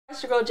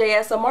it's your girl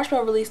JS. So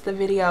Marshmello released the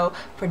video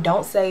for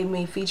Don't Save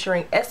Me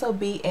featuring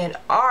SOB and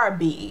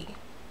RBE.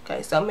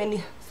 Okay, so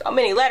many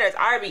letters.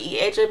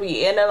 RBE, HOB,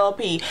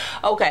 NLP.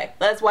 Okay,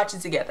 let's watch it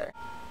together.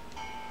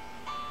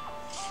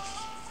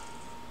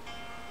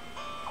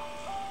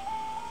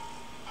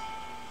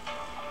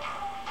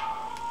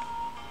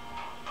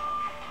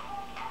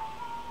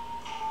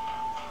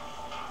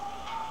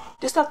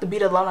 Just off the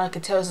beat alone, I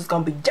could tell this is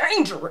gonna be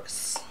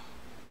dangerous.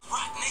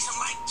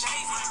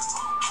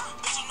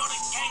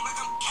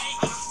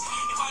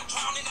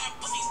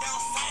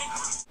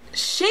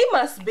 She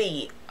must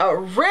be a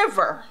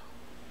river,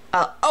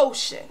 an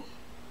ocean.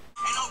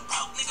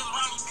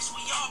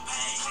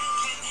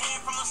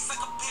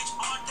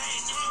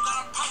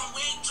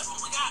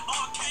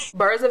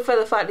 Birds and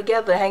feather flock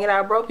together, hanging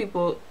out with bro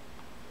people.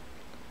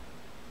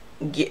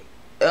 Get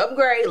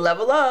upgrade,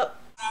 level up.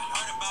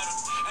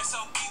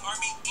 SOB,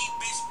 RBE,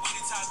 bitch, we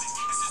the topic.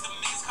 This is the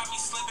niggas caught me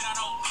slipping, I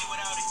don't leave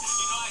without it.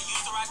 You know I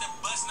used to ride the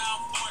bus,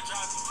 now I'm foreign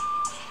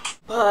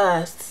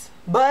driving.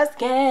 Bus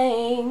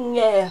gang,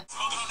 yeah.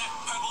 Smoking on that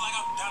purple like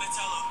I'm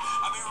Donatello.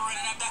 I be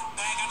running out that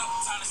bag, I know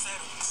time to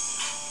settle.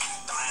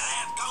 Throw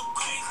that ass, go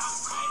crazy.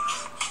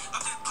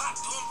 Up to the clock,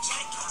 do them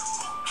check.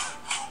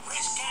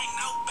 Rich gang,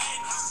 no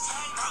baby.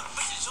 Broke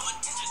bitches, your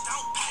attention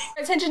don't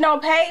pay. Attention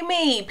don't pay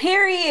me,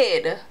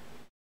 period.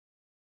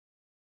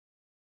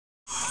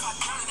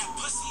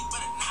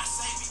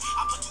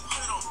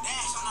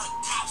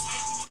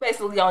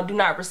 Basically on do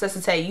not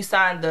resuscitate. You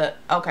signed the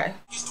okay.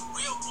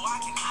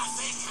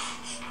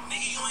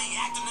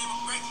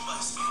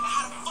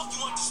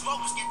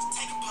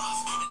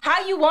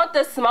 How you want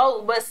the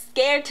smoke but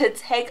scared to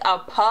take a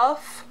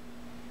puff?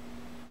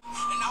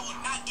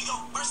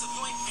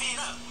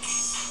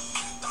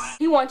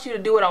 He wants you to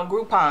do it on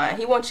Groupon.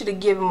 He wants you to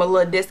give him a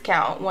little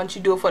discount. Wants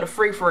you to do it for the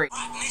free.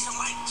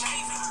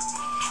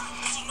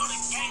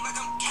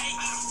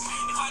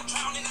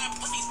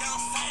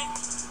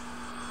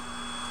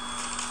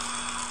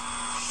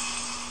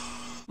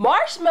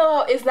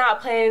 Marshmello is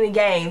not playing any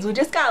games. We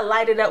just got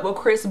lighted up with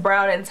Chris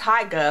Brown and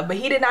Tyga, but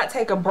he did not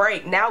take a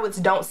break. Now it's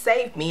Don't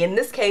Save Me. In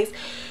this case,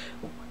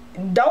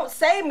 don't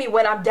save me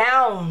when I'm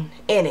down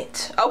in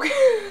it. Okay.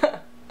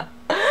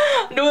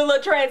 Doing a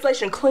little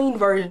translation, clean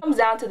version. Comes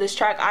down to this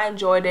track. I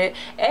enjoyed it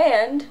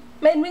and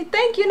made me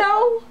think, you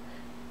know,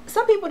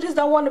 some people just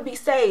don't want to be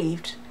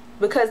saved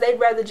because they'd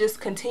rather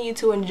just continue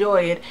to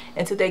enjoy it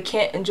until they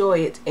can't enjoy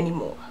it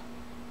anymore.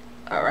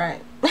 All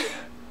right.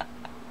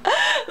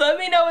 Let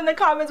me know in the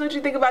comments what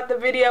you think about the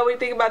video, what you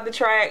think about the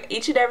track.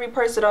 Each and every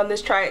person on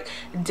this track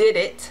did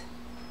it.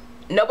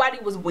 Nobody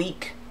was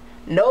weak.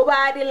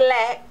 Nobody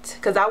lacked.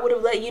 Because I would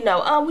have let you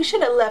know, we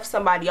should have left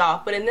somebody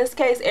off. But in this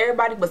case,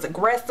 everybody was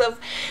aggressive.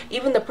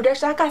 Even the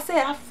production, like I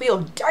said, I feel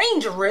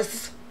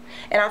dangerous.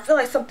 And I feel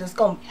like something's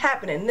going to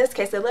happen. In this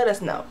case, they let us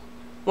know.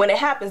 When it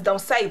happens,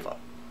 don't save them.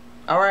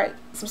 Alright?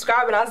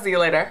 Subscribe and I'll see you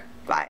later.